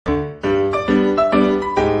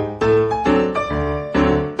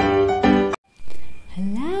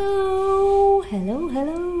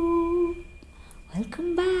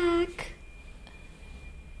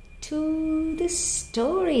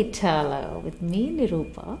storyteller with me,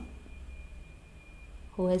 Nirupa,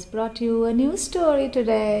 who has brought you a new story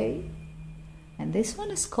today. And this one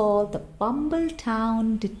is called The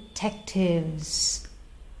Bumbletown Detectives.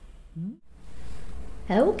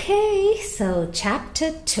 Okay, so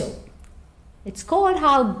chapter 2. It's called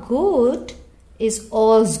How Good is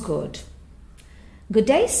Osgood. Good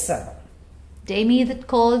day, sir. Dame Edith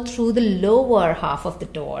called through the lower half of the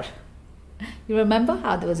door. You remember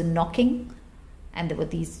how there was a knocking and there were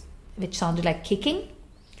these which sounded like kicking?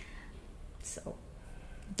 So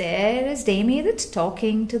there is Dame Edith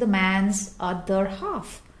talking to the man's other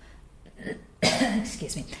half.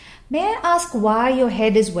 Excuse me. May I ask why your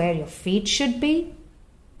head is where your feet should be?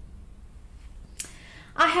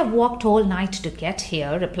 I have walked all night to get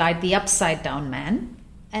here, replied the upside-down man,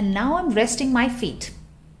 and now I'm resting my feet.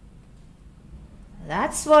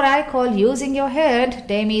 That's what I call using your head,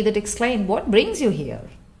 Dame Edith exclaimed. What brings you here?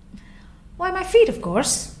 Why, my feet, of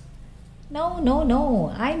course.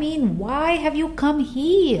 No. I mean, why have you come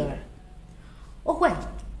here? Oh, well,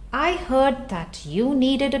 I heard that you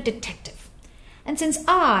needed a detective. And since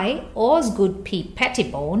I, Osgood P.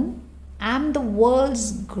 Pettibone, am the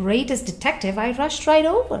world's greatest detective, I rushed right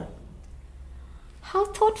over. How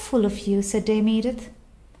thoughtful of you, said Dame Edith.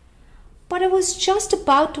 But I was just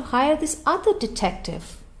about to hire this other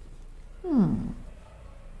detective.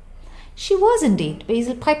 She was indeed,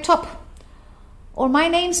 Basil piped up. Or my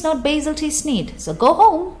name's not Basil T. Sneed, so go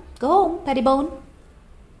home, Pettibone.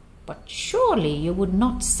 But surely you would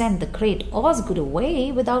not send the great Osgood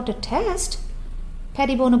away without a test,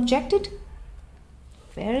 Pettibone objected.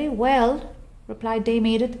 Very well, replied Dame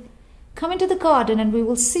Edith. Come into the garden and we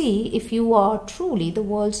will see if you are truly the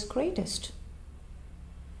world's greatest.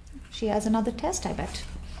 She has another test, I bet.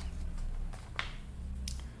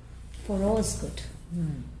 For Osgood.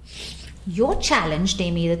 Your challenge,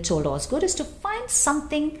 Dame Edith told Osgood, is to find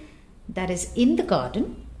something that is in the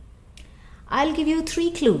garden. I'll give you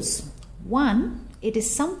 3 clues. 1, it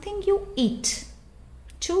is something you eat.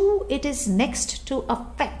 2, it is next to a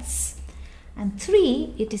fence. And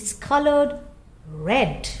 3, it is colored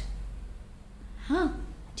red.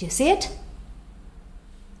 Do you see it?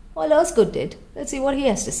 Well, Osgood did. Let's see what he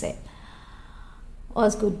has to say.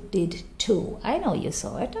 Osgood did too. I know you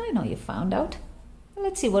saw it. I know you found out.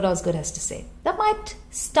 Let's see what Osgood has to say. That might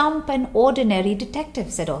stump an ordinary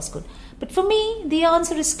detective, said Osgood. But for me, the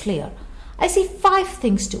answer is clear. I see 5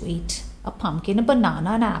 things to eat. A pumpkin, a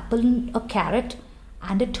banana, an apple, a carrot,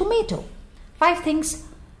 and a tomato. 5 things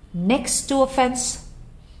next to a fence.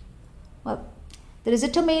 Well, there is a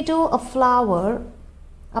tomato, a flower,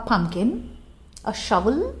 a pumpkin, a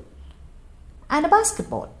shovel, and a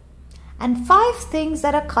basketball. And 5 things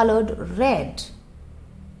that are colored red.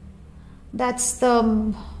 That's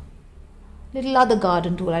the little other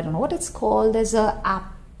garden tool. I don't know what it's called. There's an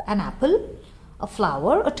apple, a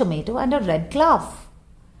flower, a tomato, and a red glove.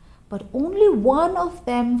 But only one of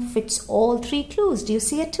them fits all 3 clues. Do you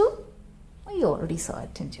see it too? Oh, you already saw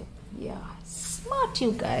it, didn't you? Yeah, smart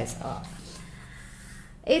you guys are.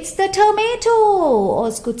 It's the tomato,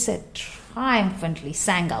 Osgood said, triumphantly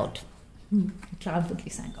sang out.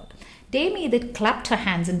 Dame Edith clapped her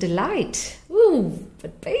hands in delight. Ooh,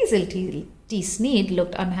 but Basil T. Sneed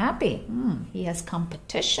looked unhappy. He has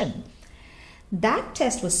competition. That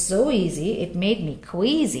test was so easy, it made me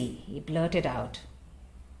queasy, he blurted out.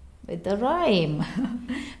 With the rhyme.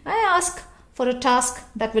 May I ask for a task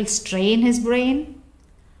that will strain his brain?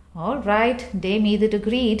 All right, Dame Edith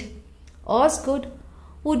agreed. Osgood,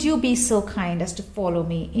 would you be so kind as to follow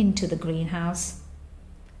me into the greenhouse?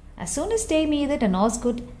 As soon as Dame Edith and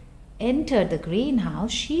Osgood entered the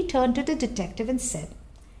greenhouse, she turned to the detective and said,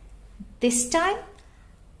 This time,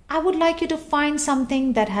 I would like you to find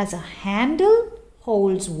something that has a handle,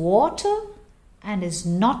 holds water, and is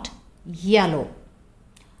not yellow.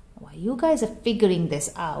 While you guys are figuring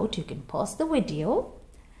this out, you can pause the video.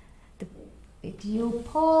 The video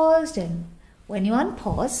paused, and when you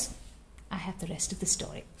unpause, I have the rest of the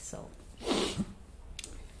story. So,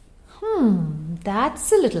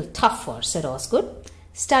 that's a little tougher, said Osgood,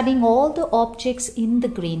 studying all the objects in the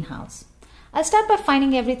greenhouse. I'll start by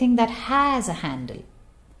finding everything that has a handle.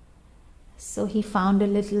 So he found a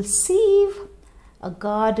little sieve, a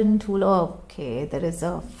garden tool. Okay, there is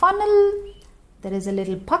a funnel, there is a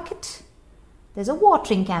little bucket, there's a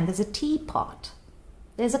watering can, there's a teapot,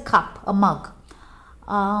 there's a cup, a mug,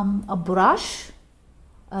 a brush,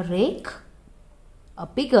 a rake, a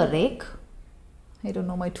bigger rake, I don't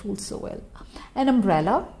know my tools so well, an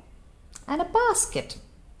umbrella, and a basket.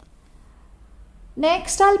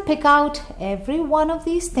 Next, I'll pick out every one of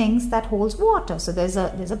these things that holds water. So there's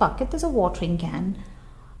a bucket, there's a watering can,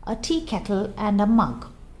 a tea kettle, and a mug.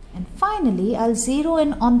 And finally, I'll zero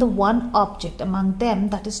in on the one object among them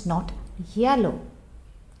that is not yellow.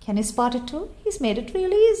 Can you spot it too? He's made it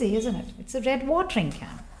really easy, isn't it? It's a red watering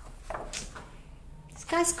can. This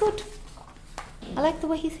guy's good. I like the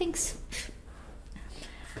way he thinks.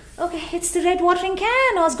 Okay, it's the red watering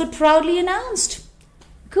can, Osgood proudly announced.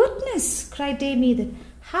 Goodness, cried Dame Edith.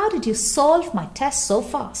 How did you solve my test so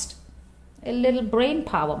fast? A little brain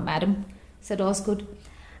power, madam, said Osgood,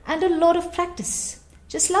 and a lot of practice.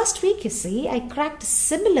 Just last week, you see, I cracked a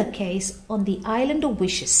similar case on the Island of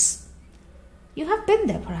Wishes. You have been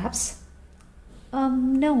there, perhaps?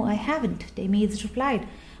 No, I haven't, Dame Edith replied.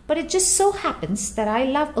 But it just so happens that I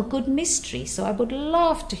love a good mystery, so I would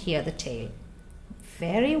love to hear the tale.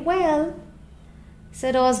 Very well,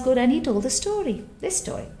 said Osgood, and he told the story. This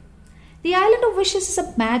story. The Island of Wishes is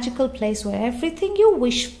a magical place where everything you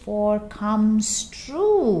wish for comes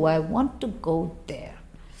true. I want to go there.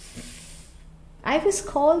 I was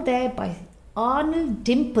called there by Arnold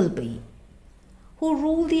Dimpleby, who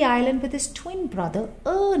ruled the island with his twin brother,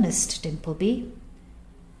 Ernest Dimpleby.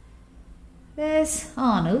 There's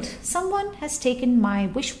Arnold. Someone has taken my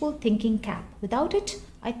wishful thinking cap. Without it,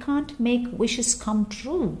 I can't make wishes come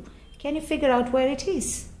true. Can you figure out where it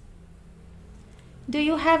is? Do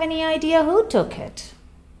you have any idea who took it?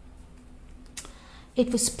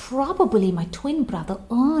 It was probably my twin brother,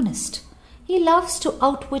 Ernest. He loves to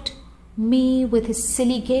outwit me with his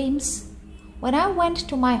silly games. When I went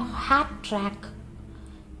to my hat rack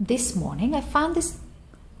this morning, I found this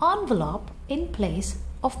envelope in place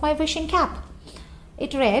of my wishing cap.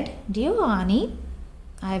 It read, Dear Arnie,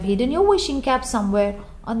 I have hidden your wishing cap somewhere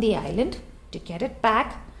on the island. To get it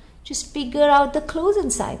back, just figure out the clues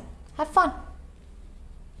inside. Have fun.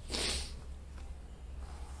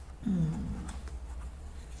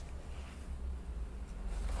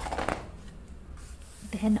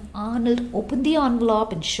 Then Arnold opened the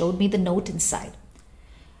envelope and showed me the note inside.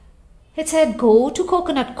 It said, Go to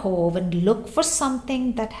Coconut Cove and look for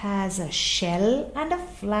something that has a shell and a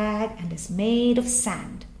flag and is made of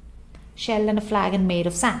sand. Shell and a flag and made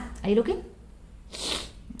of sand. Are you looking?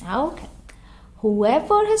 Okay.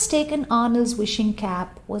 Whoever has taken Arnold's wishing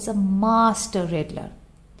cap was a master riddler.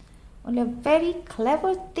 Only a very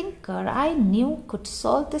clever thinker I knew could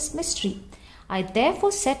solve this mystery. I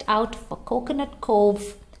therefore set out for Coconut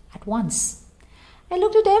Cove at once. I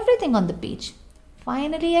looked at everything on the beach.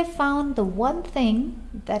 Finally, I found the one thing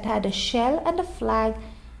that had a shell and a flag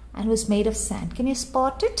and was made of sand. Can you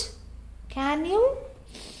spot it? Can you?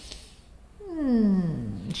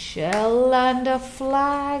 Shell and a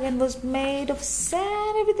flag and was made of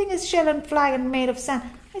sand. Everything is shell and flag and made of sand.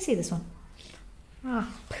 I see this one.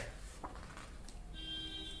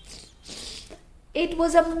 It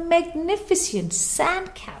was a magnificent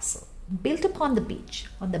sand castle built upon the beach.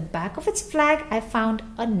 On the back of its flag, I found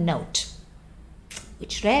a note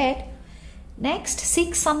which read, Next,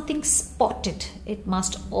 seek something spotted. It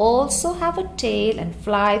must also have a tail and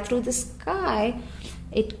fly through the sky.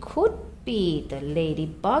 It could be the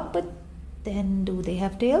ladybug, but then do they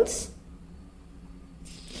have tails?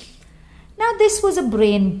 Now this was a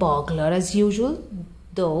brain boggler as usual,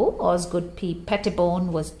 though Osgood P.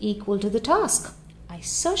 Pettibone was equal to the task. I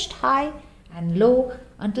searched high and low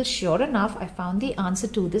until sure enough I found the answer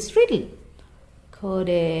to this riddle. Could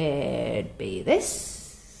it be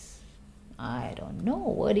this? I don't know.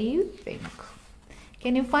 What do you think?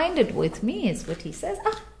 Can you find it with me is what he says.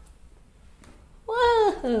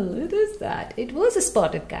 Whoa, what is that? It was a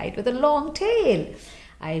spotted kite with a long tail.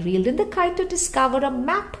 I reeled in the kite to discover a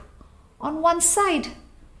map on one side.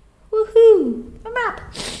 Woohoo! A map.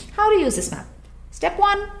 How to use this map? Step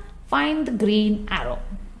 1, find the green arrow.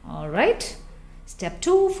 Alright. Step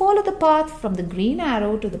 2, follow the path from the green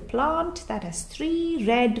arrow to the plant that has 3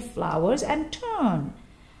 red flowers and turn.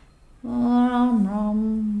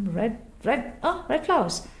 Red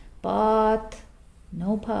flowers. Path.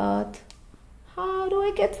 No path. How do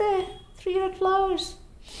I get there? 3 red flowers.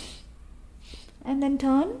 And then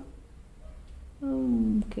turn.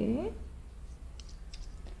 Okay.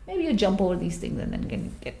 Maybe you jump over these things and then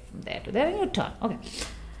can get from there to there and you turn. Okay.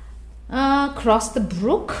 Cross the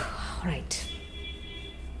brook. Right.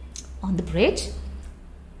 On the bridge.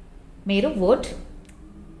 Made of wood.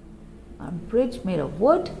 Bridge made of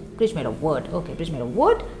wood. Bridge made of wood. Okay, bridge made of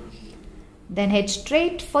wood. Then head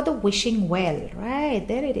straight for the wishing well. Right,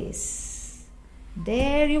 there it is.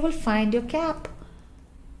 There you will find your cap.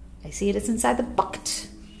 I see it is inside the bucket.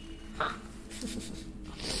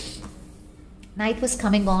 Night was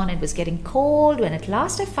coming on and it was getting cold when at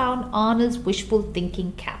last I found Arnold's wishful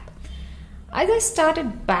thinking cap. As I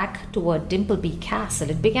started back toward Dimpleby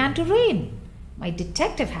Castle, it began to rain. My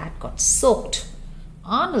detective hat got soaked.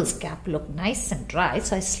 Arnold's cap looked nice and dry,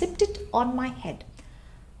 so I slipped it on my head.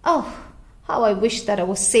 Oh, how I wished that I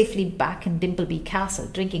was safely back in Dimpleby Castle,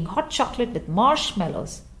 drinking hot chocolate with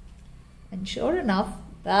marshmallows. And sure enough,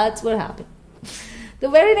 that's what happened. The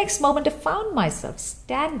very next moment, I found myself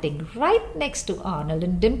standing right next to Arnold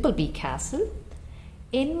in Dimpleby Castle.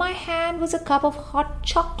 In my hand was a cup of hot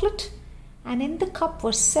chocolate, and in the cup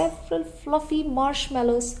were several fluffy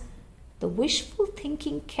marshmallows. The wishful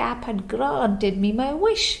thinking cap had granted me my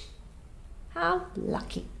wish. How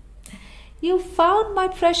lucky! You found my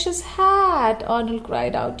precious hat, Arnold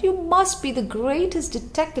cried out. You must be the greatest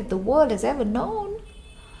detective the world has ever known.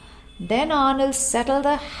 Then Arnold settled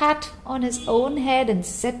the hat on his own head and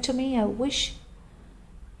said to me, I wish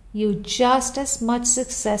you just as much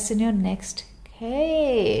success in your next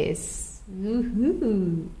case.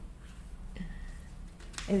 Woohoo!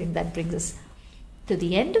 I think that brings us to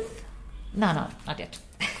the end of... No, not yet.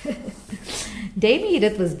 Dame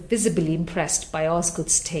Edith was visibly impressed by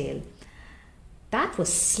Osgood's tale. That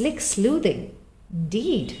was slick sleuthing.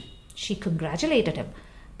 Indeed, she congratulated him.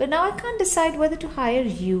 But now I can't decide whether to hire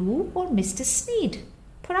you or Mr. Sneed.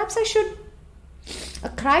 Perhaps I should... A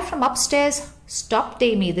cry from upstairs stopped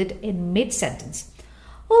Dame Edith in mid-sentence.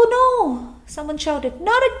 Oh no! Someone shouted.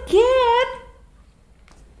 Not again!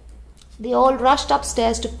 They all rushed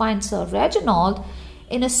upstairs to find Sir Reginald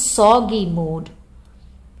in a soggy mood.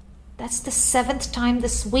 That's the 7th time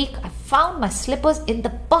this week I found my slippers in the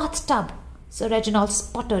bathtub, Sir Reginald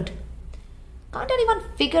sputtered. Can't anyone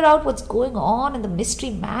figure out what's going on in the Mystery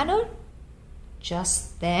Manor?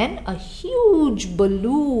 Just then, a huge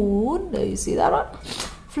balloon, you see that one,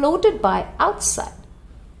 floated by outside.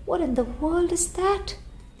 What in the world is that?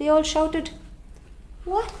 They all shouted.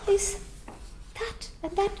 What is that?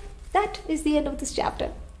 And that is the end of this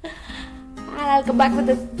chapter. And I'll come back with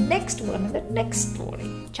the next one in the next story.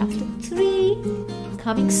 Chapter 3,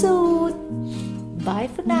 coming soon. Bye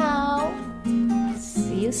for now.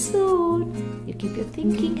 See you soon. You keep your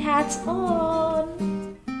thinking hats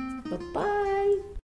on. Bye-bye.